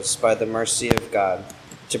by the mercy of God,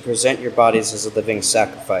 to present your bodies as a living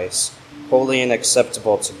sacrifice, holy and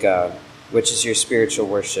acceptable to God, which is your spiritual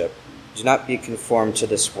worship. Do not be conformed to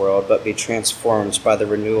this world, but be transformed by the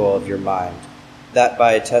renewal of your mind, that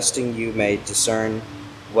by testing you may discern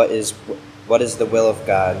what is the will of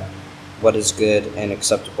God, what is good and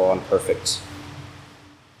acceptable and perfect.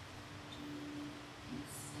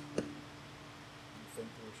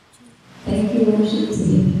 Thank you, worship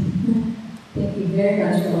team. Thank you very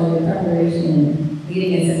much for all your preparation and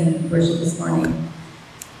leading us in worship this morning.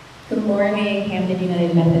 Good morning, Hampden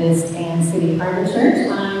United Methodist and City Harbor Church.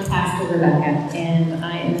 I'm Pastor Rebecca, and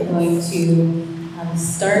I am going to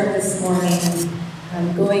start this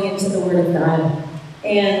morning going into the Word of God.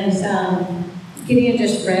 And Gideon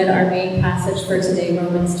just read our main passage for today,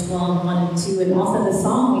 Romans 12, 1 and 2, and also the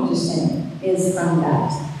song we just sang is from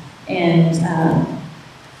that. And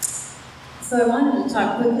so I wanted to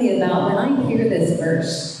talk quickly about when I hear this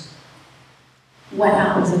verse, what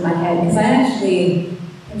happens in my head. Because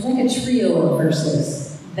there's like a trio of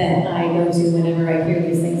verses that I go to whenever I hear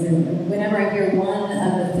these things. And whenever I hear one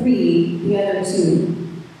of the three, the other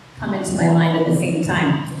two come into my mind at the same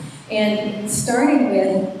time. And starting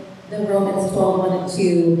with the Romans 12, 1 and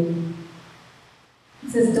 2,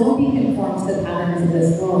 it says, don't be conformed to the patterns of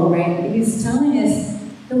this world, right? He's telling us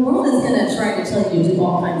the world is going to try to tell you to do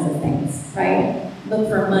all kinds of things, right? Look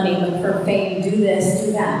for money, look for fame, do this,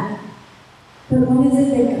 do that. But what is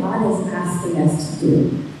it that God is asking us to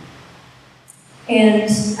do? And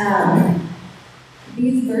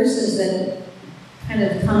these verses that kind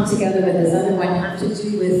of come together with this other one have to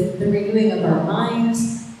do with the renewing of our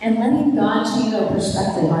minds and letting God change our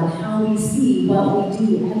perspective on how we see what we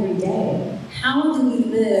do every day. How do we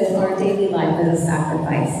live our daily life as a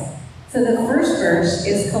sacrifice? So the first verse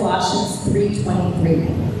is Colossians 3:23.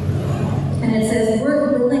 And it says,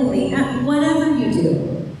 work willingly at whatever you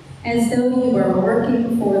do, as though you are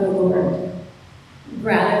working for the Lord,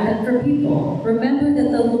 rather than for people. Remember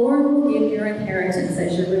that the Lord will give your inheritance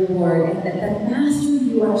as your reward, and that the master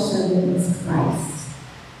you are serving is Christ.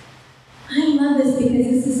 I love this because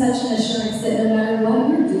this is such an assurance that no matter what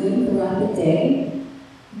we're doing throughout the day,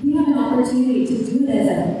 we have an opportunity to do it as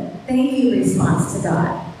a thank you response to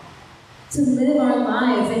God. To live our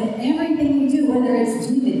lives in everything we do, whether it's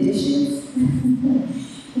doing the dishes,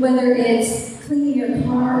 whether it's cleaning your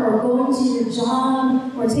car, or going to your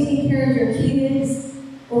job, or taking care of your kids,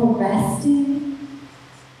 or resting.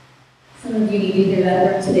 Some of you need to hear that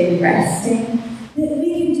word today, resting. That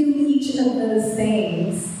we can do each of those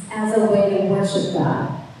things as a way to worship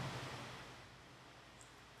God.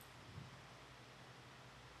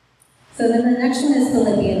 So then the next one is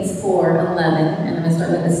Philippians 4:11, and I'm going to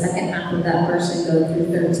start with the second half of that verse and go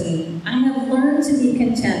through 13. I have learned to be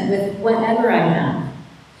content with whatever I have.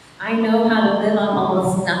 I know how to live on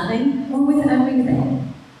almost nothing or with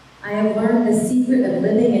everything. I have learned the secret of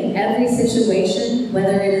living in every situation,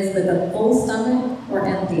 whether it is with a full stomach or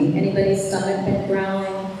empty. Anybody's stomach been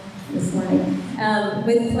growling this morning?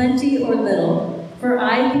 With plenty or little. For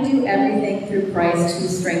I can do everything through Christ who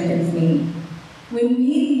strengthens me. When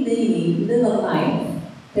we live a life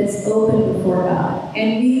that's open before God,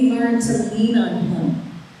 and we learn to lean on Him,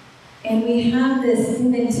 and we have this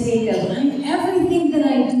give and take of everything that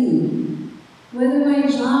I do, whether my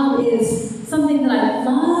job is something that I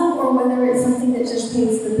love or whether it's something that just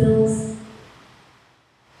pays the bills,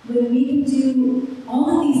 when we can do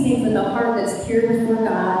all of these things with a heart that's pure before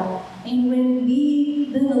God, and when we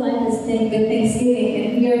live a life that's good thanksgiving,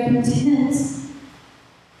 and we are content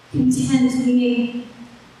meaning,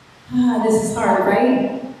 this is hard,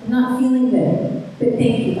 right? I'm not feeling good, but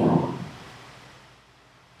thank you, God.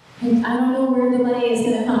 And I don't know where the money is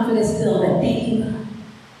going to come for this bill, but thank you, God.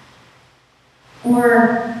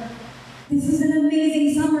 Or, this is an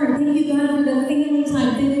amazing summer. Thank you, God, for the family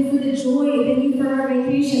time. Thank you for the joy. Thank you for our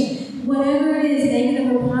vacation. Whatever it is,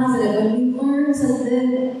 negative or positive, when we learn to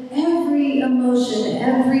live every emotion,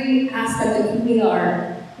 every aspect of who we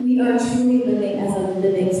are truly living as a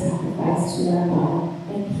living sacrifice to our God.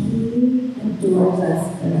 And He adores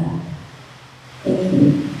us for that. Thank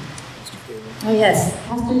you. Oh, yes.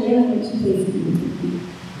 Pastor Galen, would you please?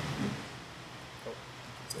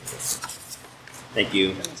 Thank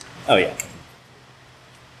you. Oh, yeah.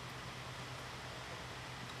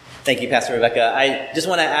 Thank you, Pastor Rebecca. I just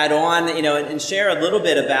want to add on, and share a little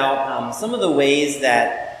bit about some of the ways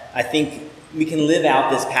that I think we can live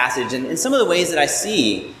out this passage, and some of the ways that I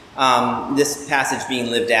see this passage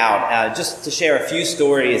being lived out. Just to share a few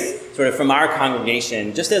stories sort of from our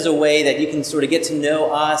congregation, just as a way that you can sort of get to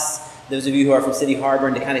know us, those of you who are from City Harbor,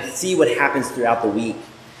 and to kind of see what happens throughout the week.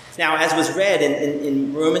 Now, as was read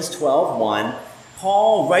in Romans 12:1,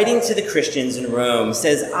 Paul, writing to the Christians in Rome,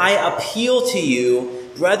 says, I appeal to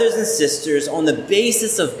you, brothers and sisters, on the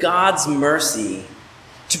basis of God's mercy,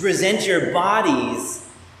 to present your bodies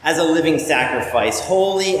as a living sacrifice,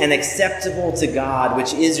 holy and acceptable to God,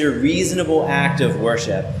 which is your reasonable act of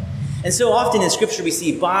worship. And so often in Scripture we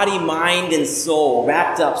see body, mind, and soul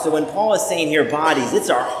wrapped up. So when Paul is saying here bodies,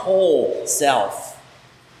 it's our whole self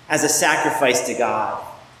as a sacrifice to God.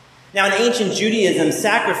 Now in ancient Judaism,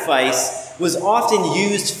 sacrifice was often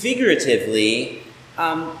used figuratively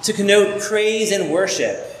to connote praise and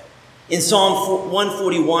worship. In Psalm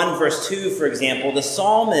 141, verse 2, for example, the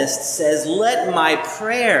psalmist says, let my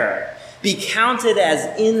prayer be counted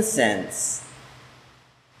as incense,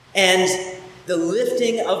 and the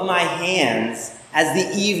lifting of my hands as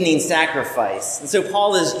the evening sacrifice. And so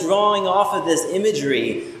Paul is drawing off of this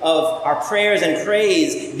imagery of our prayers and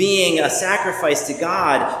praise being a sacrifice to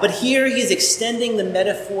God. But here he's extending the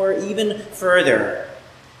metaphor even further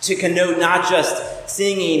to connote not just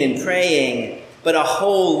singing and praying, but a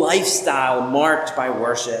whole lifestyle marked by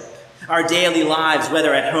worship. Our daily lives,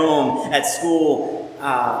 whether at home, at school,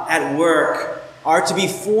 at work, are to be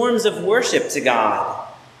forms of worship to God.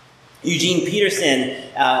 Eugene Peterson,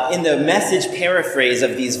 in the Message paraphrase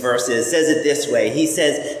of these verses, says it this way. He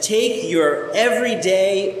says, take your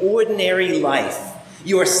everyday, ordinary life,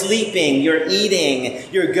 your sleeping, your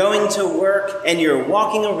eating, your going to work, and your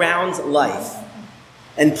walking around life,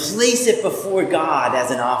 and place it before God as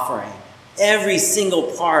an offering. Every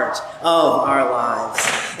single part of our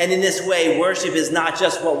lives. And in this way, worship is not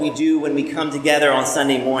just what we do when we come together on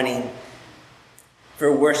Sunday morning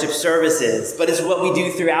for worship services, but it's what we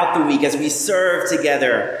do throughout the week as we serve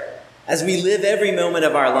together, as we live every moment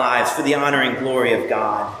of our lives for the honor and glory of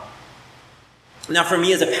God. Now, for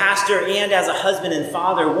me as a pastor and as a husband and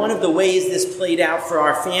father, one of the ways this played out for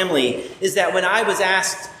our family is that when I was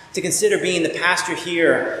asked to consider being the pastor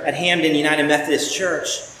here at Hampden United Methodist Church,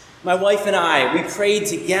 my wife and I, we prayed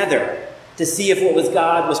together to see if what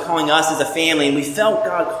God was calling us as a family, and we felt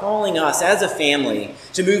God calling us as a family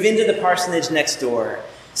to move into the parsonage next door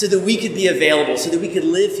so that we could be available, so that we could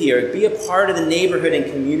live here, be a part of the neighborhood and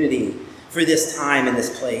community for this time and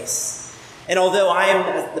this place. And although I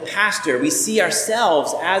am the pastor, we see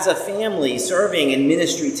ourselves as a family serving in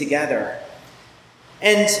ministry together.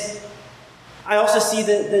 And I also see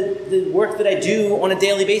the work that I do on a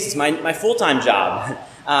daily basis, my full-time job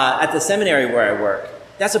at the seminary where I work.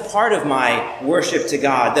 That's a part of my worship to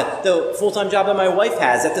God. The full-time job that my wife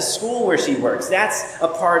has at the school where she works, that's a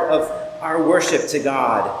part of our worship to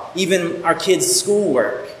God. Even our kids'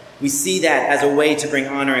 schoolwork, we see that as a way to bring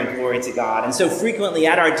honor and glory to God. And so frequently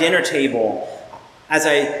at our dinner table,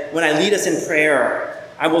 when I lead us in prayer,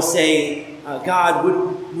 I will say, God,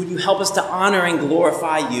 would you help us to honor and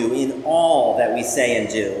glorify you in all that we say and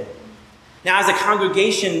do? Now, as a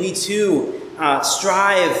congregation, we too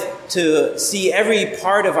strive to see every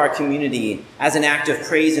part of our community as an act of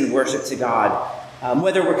praise and worship to God.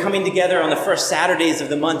 Whether we're coming together on the first Saturdays of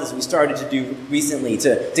the month, as we started to do recently,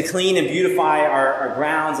 to clean and beautify our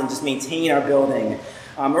grounds and just maintain our building,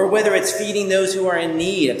 or whether it's feeding those who are in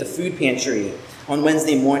need at the food pantry on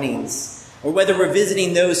Wednesday mornings, or whether we're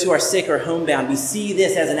visiting those who are sick or homebound, we see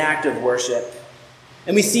this as an act of worship.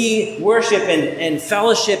 And we see worship and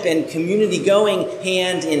fellowship and community going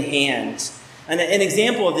hand in hand. And an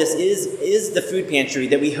example of this is the food pantry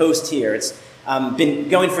that we host here. It's been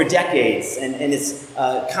going for decades, and it's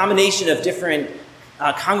a combination of different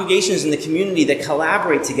congregations in the community that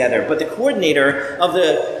collaborate together. But the coordinator of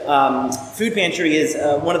the food pantry is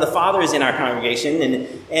one of the fathers in our congregation,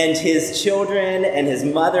 and his children and his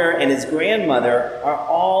mother and his grandmother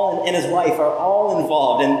and his wife are all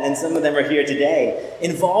involved, and some of them are here today,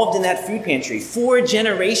 involved in that food pantry. 4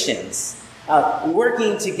 generations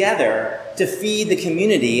working together to feed the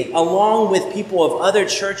community, along with people of other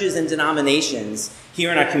churches and denominations here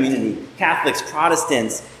in our community. Catholics,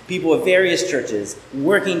 Protestants, people of various churches,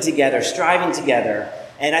 working together, striving together.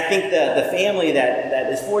 And I think the family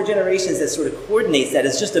that is 4 generations that sort of coordinates that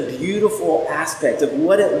is just a beautiful aspect of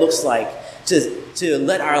what it looks like to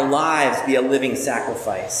let our lives be a living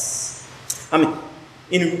sacrifice.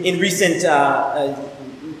 In recent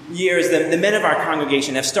years, the men of our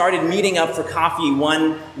congregation have started meeting up for coffee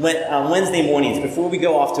Wednesday mornings before we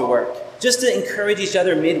go off to work, just to encourage each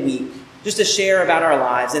other midweek, just to share about our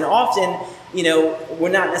lives. And often, we're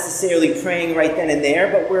not necessarily praying right then and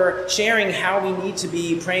there, but we're sharing how we need to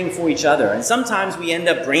be praying for each other. And sometimes we end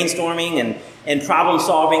up brainstorming and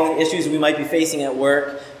problem-solving issues we might be facing at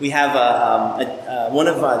work. We have one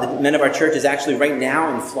of the men of our church is actually right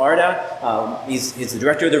now in Florida. He's the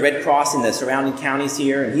director of the Red Cross in the surrounding counties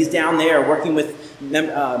here, and he's down there working with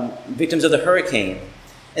victims of the hurricane.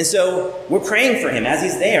 And so we're praying for him as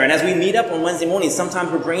he's there. And as we meet up on Wednesday mornings,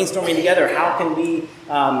 sometimes we're brainstorming together, how can we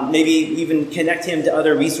maybe even connect him to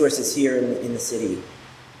other resources here in the city.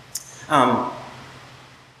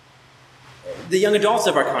 The young adults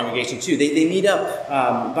of our congregation, too, they meet up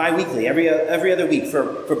bi-weekly, every other week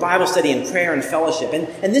for Bible study and prayer and fellowship.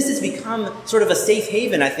 And this has become sort of a safe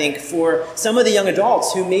haven, I think, for some of the young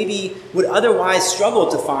adults who maybe would otherwise struggle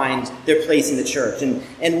to find their place in the church.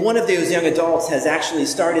 And one of those young adults has actually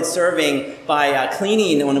started serving by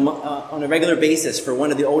cleaning on a regular basis for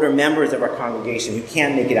one of the older members of our congregation who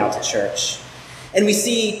can't make it out to church. And we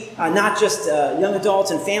see not just young adults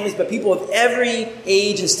and families, but people of every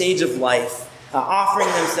age and stage of life offering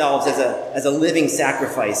themselves as a living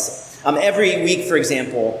sacrifice. Every week, for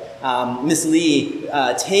example, Miss Lee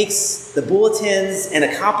takes the bulletins and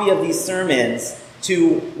a copy of these sermons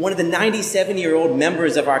to one of the 97-year-old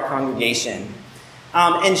members of our congregation.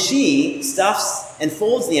 And she stuffs and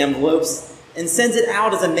folds the envelopes and sends it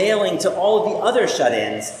out as a mailing to all of the other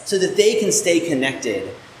shut-ins so that they can stay connected.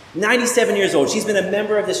 97 years old. She's been a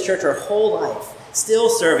member of this church her whole life. Still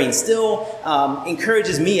serving, still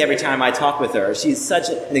encourages me every time I talk with her. She's such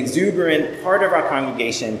an exuberant part of our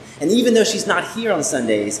congregation. And even though she's not here on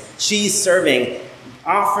Sundays, she's serving,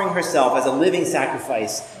 offering herself as a living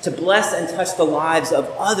sacrifice to bless and touch the lives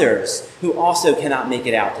of others who also cannot make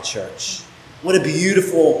it out to church. What a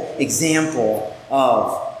beautiful example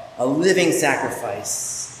of a living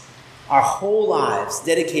sacrifice. Our whole lives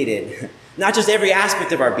dedicated, not just every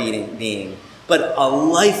aspect of our being, but a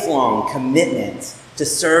lifelong commitment to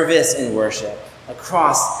service and worship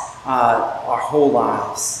across our whole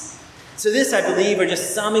lives. So this, I believe, are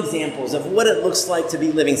just some examples of what it looks like to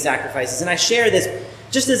be living sacrifices. And I share this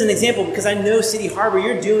just as an example because I know City Harbor,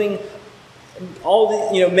 you're doing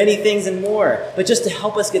all the, many things and more, but just to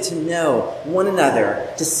help us get to know one another,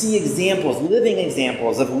 to see examples, living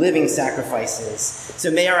examples of living sacrifices.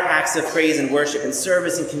 So may our acts of praise and worship and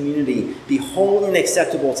service and community be holy and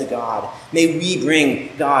acceptable to God. May we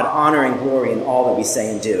bring God honor and glory in all that we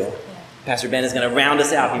say and do. Pastor Ben is going to round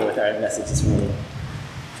us out here with our message this morning.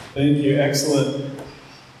 Thank you. Excellent.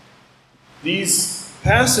 These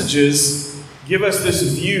passages give us this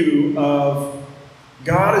view of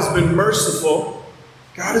God has been merciful.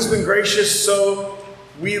 God has been gracious, so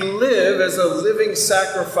we live as a living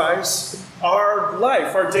sacrifice. Our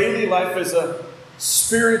life, our daily life is a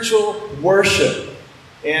spiritual worship.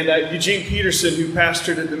 And Eugene Peterson, who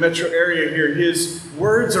pastored in the metro area here, his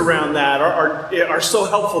words around that are so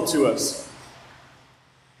helpful to us.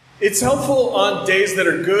 It's helpful on days that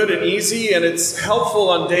are good and easy, and it's helpful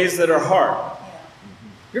on days that are hard.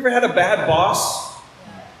 You ever had a bad boss?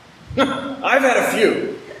 I've had a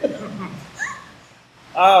few.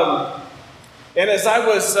 And as I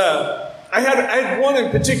was, I had one in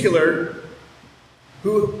particular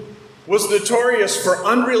who was notorious for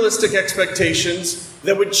unrealistic expectations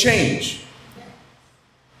that would change.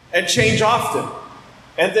 And change often.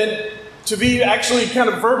 And then to be actually kind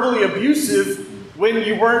of verbally abusive when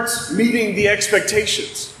you weren't meeting the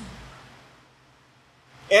expectations.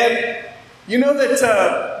 And you know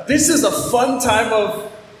that this is a fun time of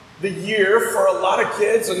the year for a lot of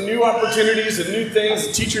kids and new opportunities and new things,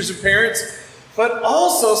 and teachers and parents. But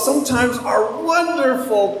also sometimes our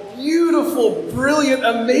wonderful, beautiful, brilliant,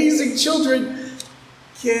 amazing children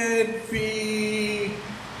can be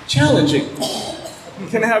challenging.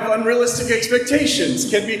 Can have unrealistic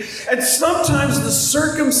expectations. And sometimes the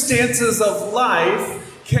circumstances of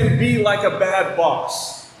life can be like a bad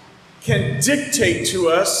boss. Can dictate to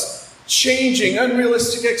us changing,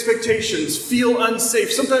 unrealistic expectations, feel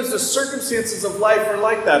unsafe. Sometimes the circumstances of life are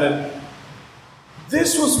like that. And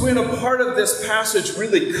this was when a part of this passage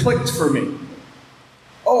really clicked for me.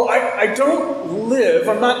 Oh, I don't live,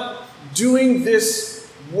 I'm not doing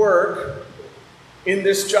this work in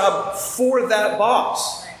this job for that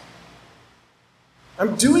boss.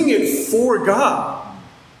 I'm doing it for God.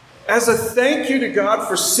 As a thank you to God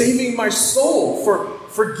for saving my soul,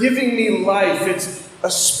 for giving me life. It's a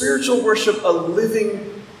spiritual worship, a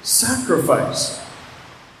living sacrifice.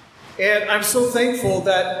 And I'm so thankful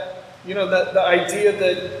that, that the idea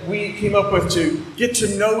that we came up with to get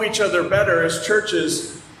to know each other better as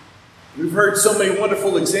churches. We've heard so many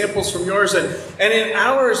wonderful examples from yours. And in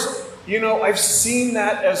ours, I've seen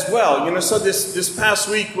that as well. So this past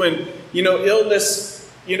week when,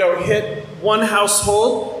 illness, hit one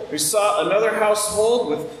household, we saw another household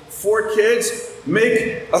with 4 kids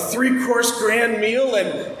make a 3-course grand meal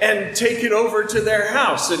and take it over to their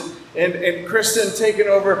house. And Kristen take it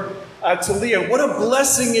over to Leah. What a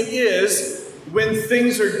blessing it is when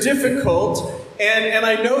things are difficult And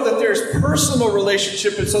I know that there's personal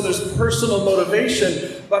relationship, and so there's personal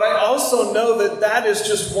motivation, but I also know that that is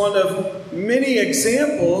just one of many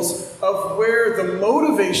examples of where the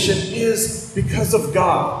motivation is because of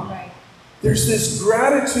God. Right. There's this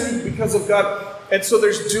gratitude because of God. And so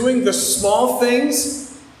there's doing the small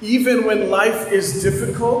things, even when life is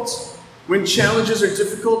difficult, when challenges are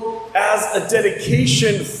difficult, as a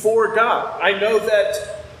dedication for God. I know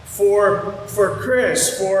that for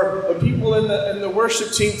Chris, for the people in the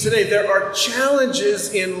worship team today, there are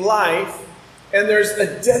challenges in life, and there's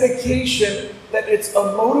a dedication that it's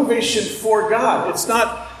a motivation for God. It's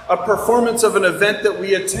not a performance of an event that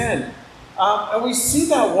we attend. And we see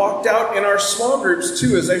that walked out in our small groups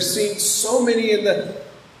too, as I've seen so many in the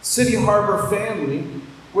City Harbor family,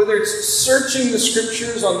 whether it's searching the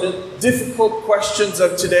scriptures on the difficult questions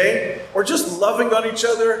of today, or just loving on each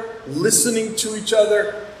other, listening to each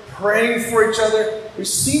other, praying for each other. We've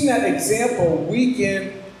seen that example week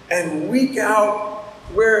in and week out,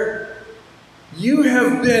 where you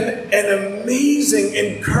have been an amazing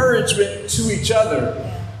encouragement to each other.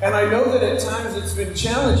 And I know that at times it's been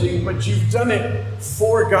challenging, but you've done it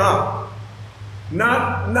for God.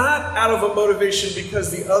 Not out of a motivation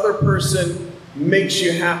because the other person makes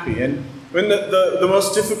you happy. And when the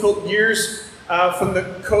most difficult years from the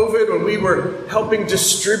COVID, when we were helping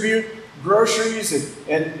distribute groceries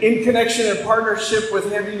and in connection and partnership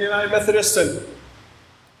with Hampden United Methodist and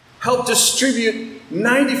helped distribute,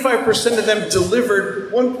 95% of them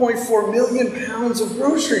delivered 1.4 million pounds of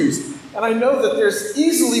groceries. And I know that there's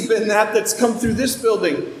easily been that's come through this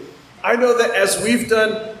building. I know that as we've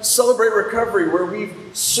done Celebrate Recovery, where we've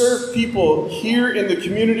served people here in the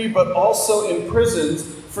community, but also in prisons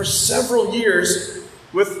for several years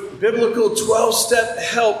with biblical 12-step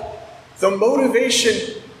help, the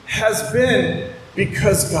motivation has been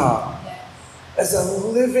because God, as a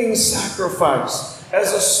living sacrifice,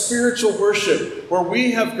 as a spiritual worship, where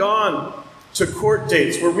we have gone to court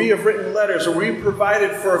dates, where we have written letters, or we've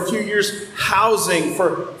provided for a few years housing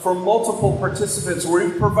for multiple participants, where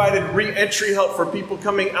we've provided re-entry help for people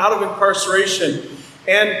coming out of incarceration.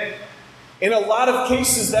 And in a lot of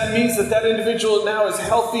cases, that means that individual now is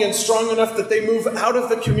healthy and strong enough that they move out of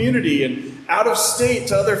the community and out of state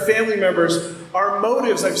to other family members. Our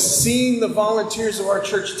motives, I've seen the volunteers of our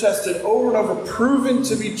church tested over and over, proven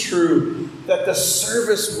to be true, that the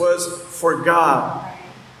service was for God.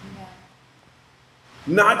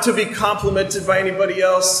 Not to be complimented by anybody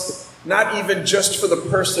else, not even just for the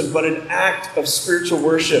person, but an act of spiritual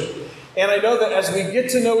worship. And I know that as we get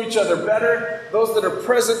to know each other better, those that are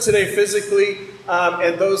present today physically,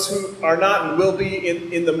 and those who are not and will be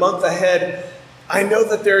in the month ahead, I know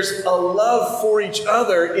that there's a love for each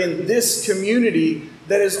other in this community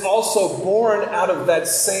that is also born out of that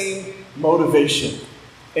same motivation.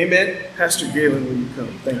 Amen? Pastor Galen, will you come?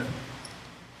 Thank you.